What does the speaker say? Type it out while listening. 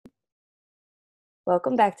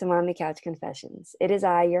Welcome back to Mommy Couch Confessions. It is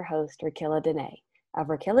I, your host, Rakilla Dene of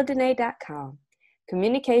RakillaDene.com,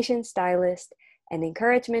 communication stylist and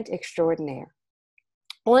encouragement extraordinaire.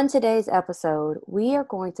 On today's episode, we are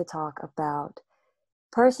going to talk about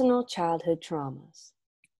personal childhood traumas.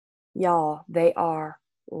 Y'all, they are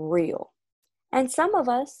real. And some of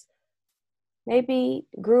us maybe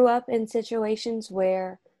grew up in situations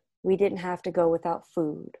where we didn't have to go without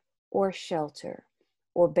food or shelter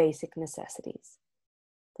or basic necessities.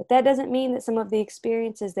 But that doesn't mean that some of the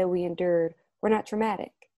experiences that we endured were not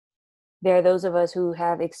traumatic. There are those of us who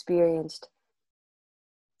have experienced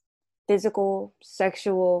physical,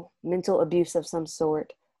 sexual, mental abuse of some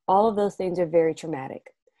sort. All of those things are very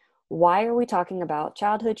traumatic. Why are we talking about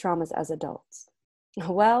childhood traumas as adults?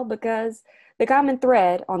 Well, because the common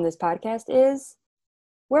thread on this podcast is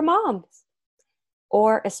we're moms,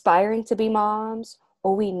 or aspiring to be moms,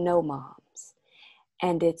 or we know moms.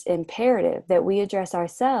 And it's imperative that we address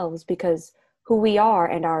ourselves because who we are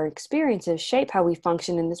and our experiences shape how we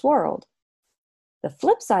function in this world. The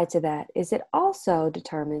flip side to that is it also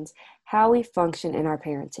determines how we function in our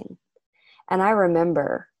parenting. And I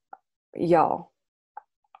remember, y'all,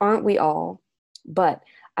 aren't we all? But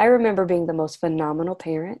I remember being the most phenomenal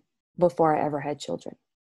parent before I ever had children.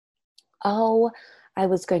 Oh, I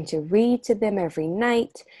was going to read to them every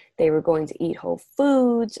night. They were going to eat whole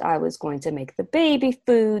foods. I was going to make the baby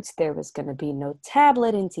foods. There was going to be no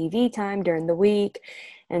tablet and TV time during the week,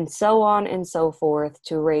 and so on and so forth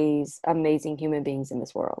to raise amazing human beings in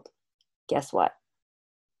this world. Guess what?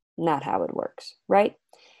 Not how it works, right?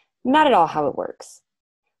 Not at all how it works.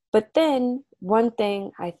 But then one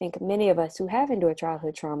thing I think many of us who have endured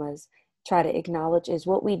childhood traumas try to acknowledge is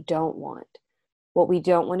what we don't want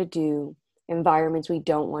to do, environments we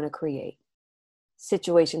don't want to create,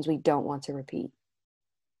 situations we don't want to repeat.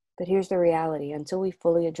 But here's the reality. Until we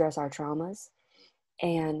fully address our traumas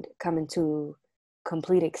and come into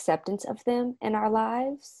complete acceptance of them in our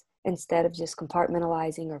lives, instead of just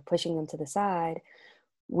compartmentalizing or pushing them to the side,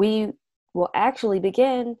 we will actually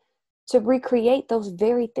begin to recreate those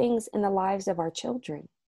very things in the lives of our children.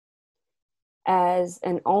 As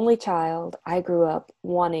an only child, I grew up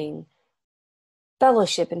wanting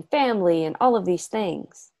fellowship and family and all of these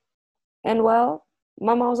things. And well,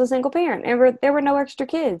 my mom was a single parent and there were no extra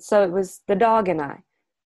kids. So it was the dog and I.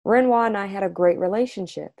 Renoir and I had a great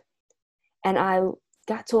relationship. And I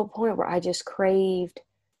got to a point where I just craved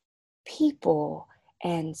people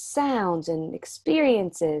and sounds and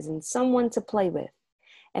experiences and someone to play with.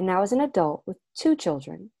 And now as an adult with 2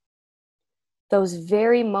 children, those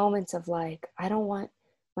very moments of like, I don't want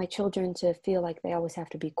my children to feel like they always have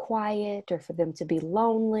to be quiet or for them to be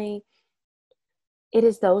lonely. It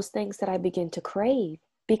is those things that I begin to crave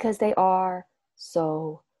because they are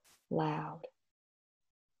so loud.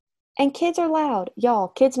 And kids are loud. Y'all,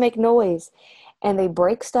 kids make noise and they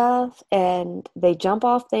break stuff and they jump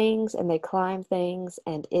off things and they climb things.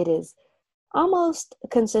 And it is almost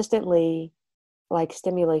consistently like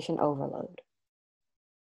stimulation overload.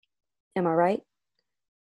 Am I right?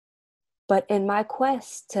 But in my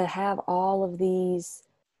quest to have all of these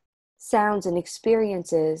sounds and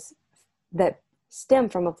experiences that stem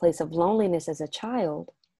from a place of loneliness as a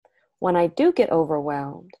child, when I do get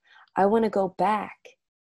overwhelmed, I want to go back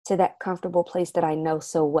to that comfortable place that I know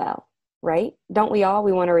so well, right? Don't we all?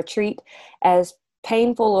 We want to retreat. As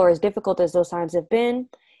painful or as difficult as those times have been,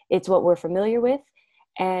 it's what we're familiar with.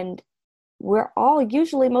 And we're all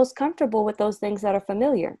usually most comfortable with those things that are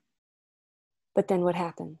familiar. But then what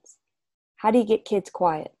happens? How do you get kids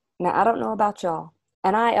quiet? Now, I don't know about y'all,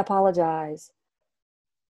 and I apologize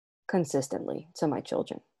consistently to my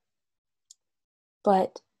children.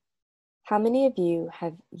 But how many of you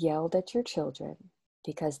have yelled at your children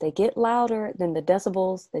because they get louder than the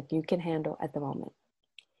decibels that you can handle at the moment?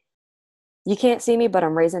 You can't see me, but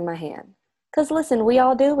I'm raising my hand. Because listen, we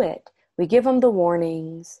all do it. We give them the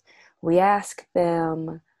warnings. We ask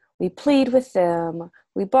them. We plead with them.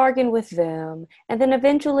 We bargain with them. And then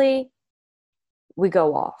eventually, we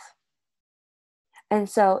go off. And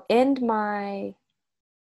so in my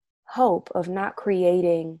hope of not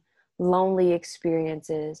creating lonely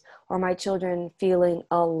experiences or my children feeling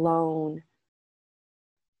alone,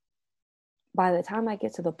 by the time I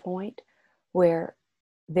get to the point where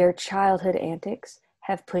their childhood antics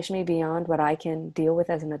have pushed me beyond what I can deal with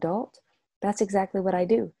as an adult, that's exactly what I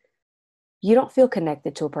do. You don't feel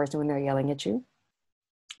connected to a person when they're yelling at you,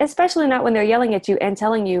 especially not when they're yelling at you and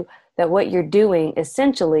telling you that what you're doing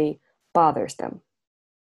essentially bothers them.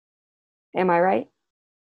 Am I right?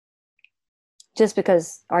 Just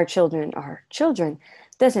because our children are children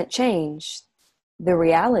doesn't change the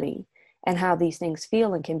reality and how these things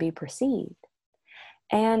feel and can be perceived.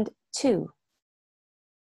 And two,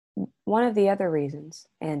 one of the other reasons,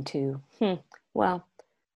 and two, well,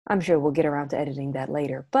 I'm sure we'll get around to editing that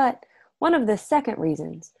later, but one of the second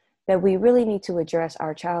reasons that we really need to address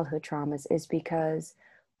our childhood traumas is because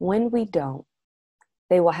when we don't,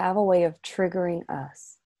 they will have a way of triggering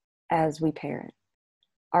us as we parent.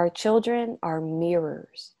 Our children are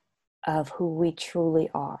mirrors of who we truly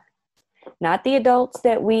are, not the adults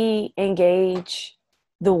that we engage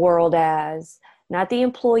the world as, not the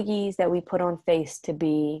employees that we put on face to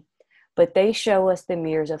be, but they show us the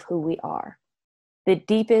mirrors of who we are. The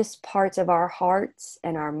deepest parts of our hearts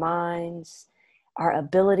and our minds, our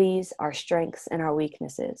abilities, our strengths, and our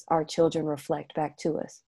weaknesses, our children reflect back to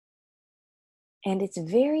us. And it's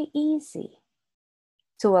very easy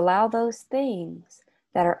to allow those things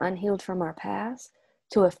that are unhealed from our past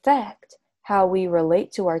to affect how we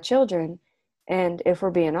relate to our children. And if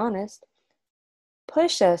we're being honest,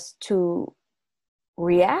 push us to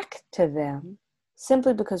react to them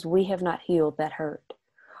simply because we have not healed that hurt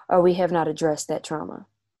or we have not addressed that trauma.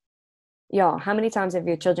 Y'all, how many times have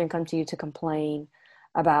your children come to you to complain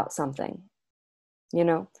about something? You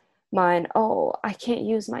know, mine, oh, I can't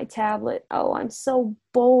use my tablet. Oh, I'm so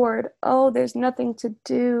bored. Oh, there's nothing to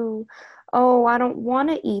do. Oh, I don't want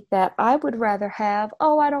to eat that. I would rather have,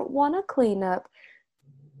 oh, I don't want to clean up.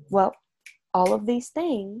 Well, all of these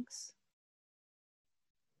things,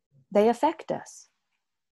 they affect us.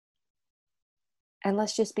 And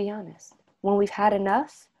let's just be honest. When we've had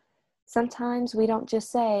enough, sometimes we don't just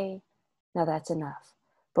say, no, that's enough.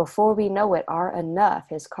 Before we know it, our enough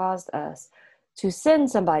has caused us to send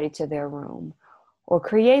somebody to their room or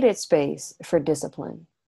created space for discipline.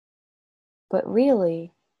 But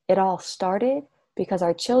really, it all started because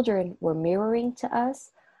our children were mirroring to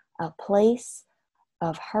us a place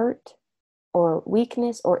of hurt or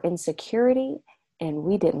weakness or insecurity, and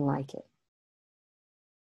we didn't like it.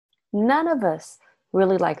 None of us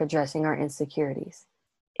really like addressing our insecurities.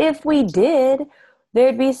 If we did,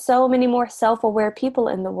 there'd be so many more self-aware people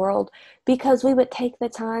in the world because we would take the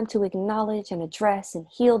time to acknowledge and address and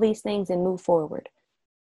heal these things and move forward.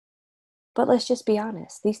 But let's just be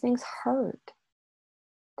honest, these things hurt.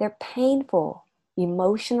 They're painful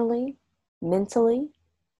emotionally, mentally,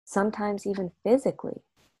 sometimes even physically.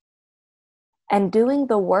 And doing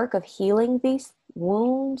the work of healing these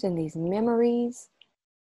wounds and these memories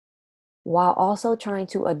while also trying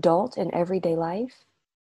to adult in everyday life,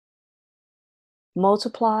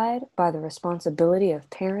 multiplied by the responsibility of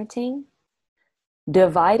parenting,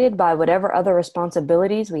 divided by whatever other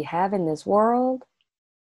responsibilities we have in this world,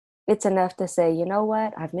 it's enough to say, you know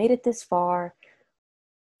what, I've made it this far,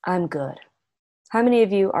 I'm good. How many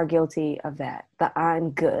of you are guilty of that? The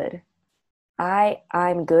I'm good.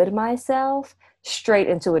 I'm good myself, straight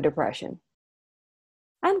into a depression.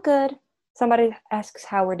 I'm good. Somebody asks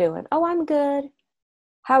how we're doing. Oh, I'm good.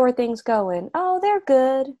 How are things going? Oh, they're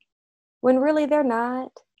good. When really they're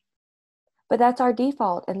not. But that's our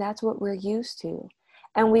default, and that's what we're used to.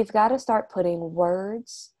 And we've got to start putting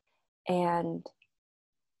words and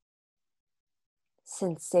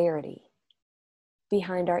sincerity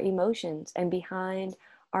behind our emotions and behind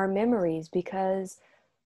our memories, because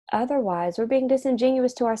otherwise we're being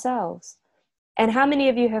disingenuous to ourselves. And how many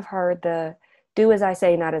of you have heard the do as I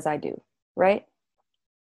say, not as I do, right?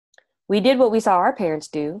 We did what we saw our parents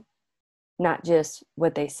do, not just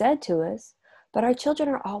what they said to us, but our children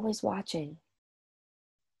are always watching.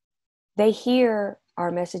 They hear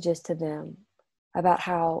our messages to them about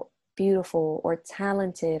how beautiful or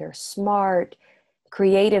talented or smart,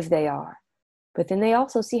 creative they are. But then they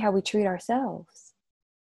also see how we treat ourselves.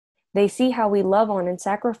 They see how we love on and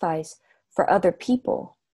sacrifice for other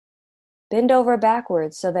people. Bend over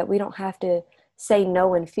backwards so that we don't have to say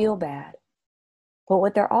no and feel bad. But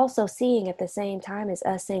what they're also seeing at the same time is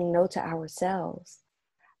us saying no to ourselves.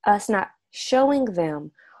 Us not showing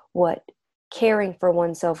them what caring for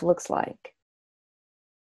oneself looks like.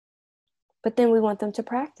 But then we want them to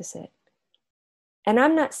practice it. And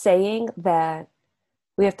I'm not saying that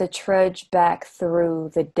we have to trudge back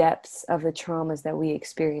through the depths of the traumas that we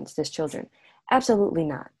experienced as children. Absolutely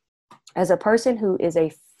not. As a person who is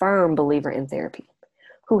a firm believer in therapy,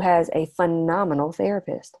 who has a phenomenal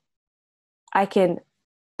therapist, I can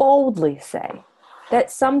boldly say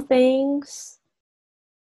that some things,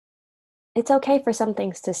 it's okay for some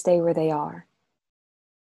things to stay where they are.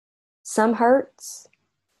 Some hurts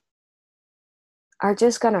are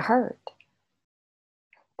just going to hurt.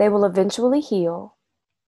 They will eventually heal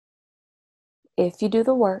if you do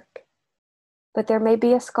the work, but there may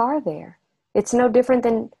be a scar there. It's no different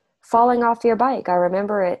than falling off your bike. I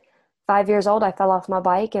remember at 5 years old, I fell off my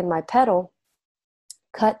bike and my pedal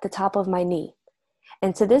cut the top of my knee.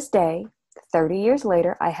 And to this day, 30 years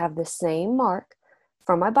later, I have the same mark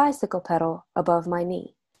from my bicycle pedal above my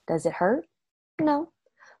knee. Does it hurt? No,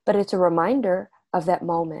 but it's a reminder of that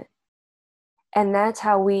moment. And that's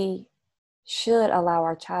how we should allow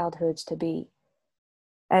our childhoods to be,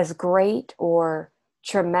 as great or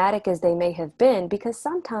traumatic as they may have been, because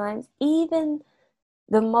sometimes even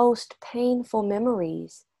the most painful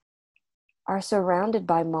memories are surrounded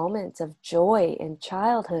by moments of joy in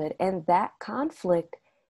childhood, and that conflict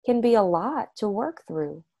can be a lot to work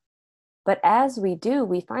through. But as we do,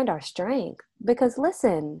 we find our strength. Because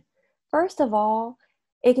listen, first of all,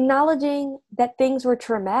 acknowledging that things were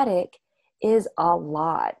traumatic is a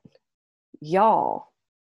lot. Y'all,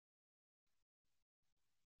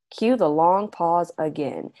 cue the long pause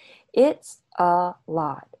again. It's a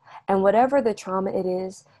lot. And whatever the trauma it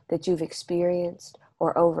is that you've experienced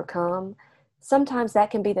or overcome, sometimes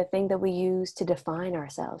that can be the thing that we use to define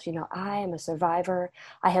ourselves. You know, I am a survivor.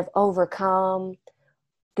 I have overcome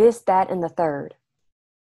this, that, and the third.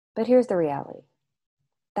 But here's the reality.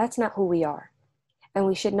 That's not who we are. And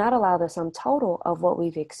we should not allow the sum total of what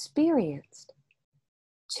we've experienced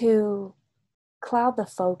to cloud the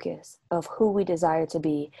focus of who we desire to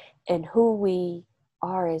be and who we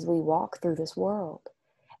are as we walk through this world.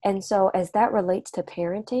 And so as that relates to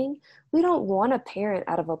parenting, we don't want to parent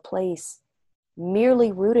out of a place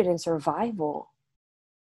merely rooted in survival.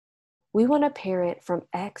 We want to parent from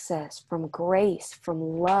excess, from grace, from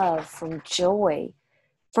love, from joy,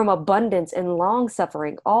 from abundance and long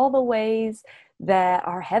suffering, all the ways that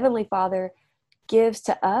our Heavenly Father gives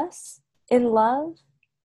to us in love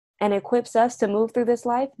and equips us to move through this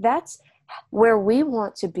life. That's where we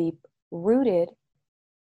want to be rooted,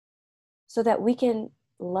 so that we can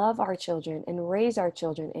love our children and raise our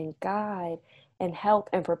children and guide and help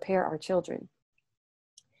and prepare our children.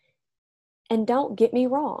 And don't get me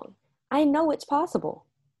wrong, I know it's possible.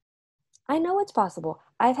 I know it's possible.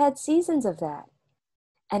 I've had seasons of that,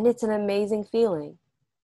 and it's an amazing feeling.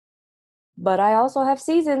 But I also have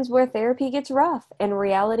seasons where therapy gets rough and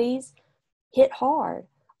realities hit hard,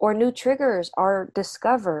 or new triggers are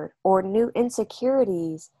discovered, or new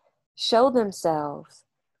insecurities show themselves.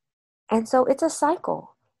 And so it's a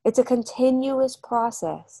cycle. It's a continuous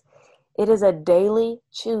process. It is a daily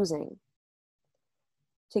choosing.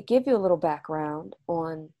 To give you a little background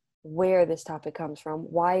on where this topic comes from,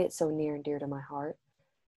 why it's so near and dear to my heart.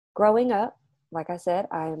 Growing up, like I said,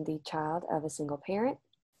 I am the child of a single parent,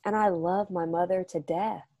 and I love my mother to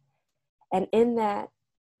death. And in that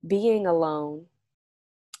being alone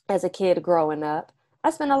as a kid growing up, I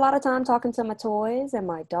spent a lot of time talking to my toys and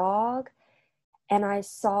my dog, and I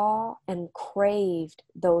saw and craved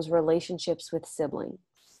those relationships with siblings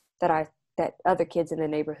that other kids in the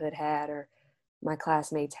neighborhood had, or my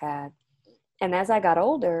classmates had. And as I got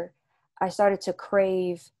older, I started to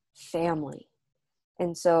crave family.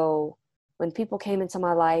 And so when people came into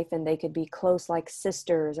my life and they could be close like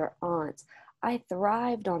sisters or aunts, I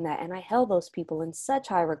thrived on that, and I held those people in such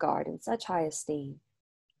high regard and such high esteem.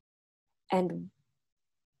 And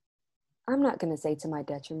I'm not going to say to my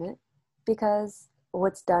detriment, because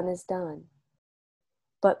what's done is done.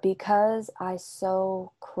 But because I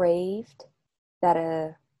so craved that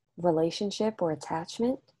a relationship or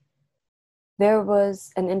attachment, there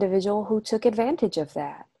was an individual who took advantage of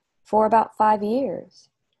that for about 5 years.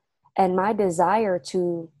 And my desire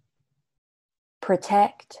to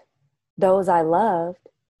protect those I loved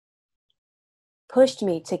pushed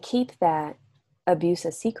me to keep that abuse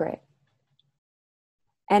a secret.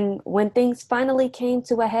 And when things finally came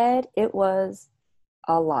to a head, it was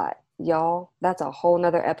a lot. Y'all, that's a whole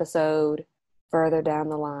nother episode further down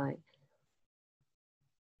the line.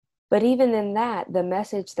 But even in that, the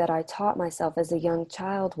message that I taught myself as a young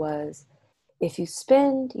child was, if you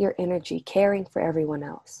spend your energy caring for everyone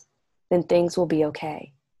else, then things will be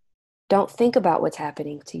okay. Don't think about what's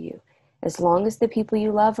happening to you. As long as the people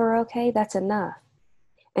you love are okay, that's enough.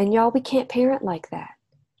 And y'all, we can't parent like that.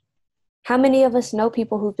 How many of us know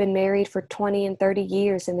people who've been married for 20 and 30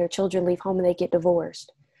 years and their children leave home and they get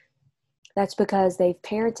divorced? That's because they've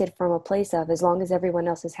parented from a place of, as long as everyone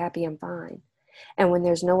else is happy, I'm fine. And when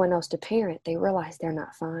there's no one else to parent, they realize they're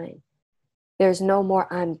not fine. There's no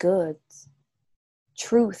more I'm goods.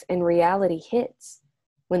 Truth and reality hits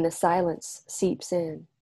when the silence seeps in.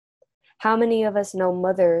 How many of us know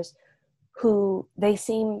mothers who they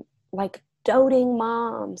seem like doting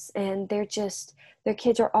moms, and their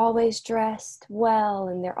kids are always dressed well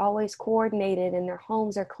and they're always coordinated and their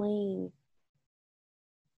homes are clean.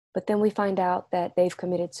 But then we find out that they've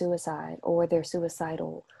committed suicide or they're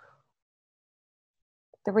suicidal.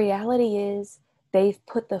 The reality is they've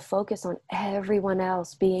put the focus on everyone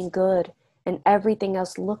else being good and everything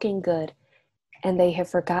else looking good, and they have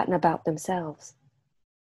forgotten about themselves.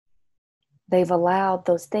 They've allowed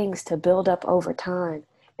those things to build up over time.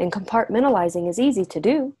 And compartmentalizing is easy to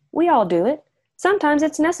do. We all do it. Sometimes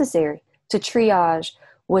it's necessary to triage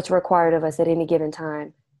what's required of us at any given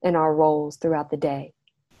time in our roles throughout the day.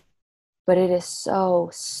 But it is so,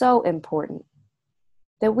 so important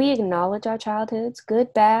that we acknowledge our childhoods,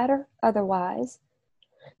 good, bad, or otherwise,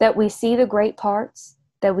 that we see the great parts,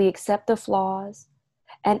 that we accept the flaws,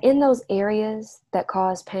 and in those areas that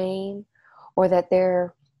cause pain or that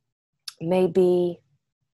there may be,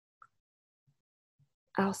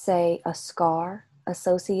 I'll say, a scar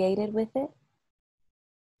associated with it,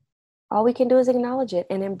 all we can do is acknowledge it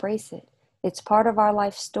and embrace it. It's part of our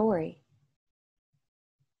life story.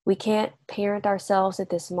 We can't parent ourselves at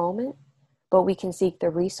this moment, but we can seek the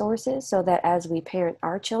resources so that as we parent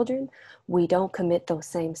our children, we don't commit those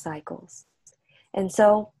same cycles. And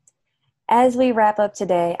so, as we wrap up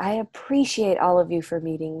today, I appreciate all of you for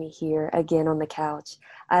meeting me here again on the couch.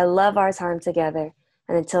 I love our time together.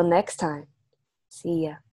 And until next time, see ya.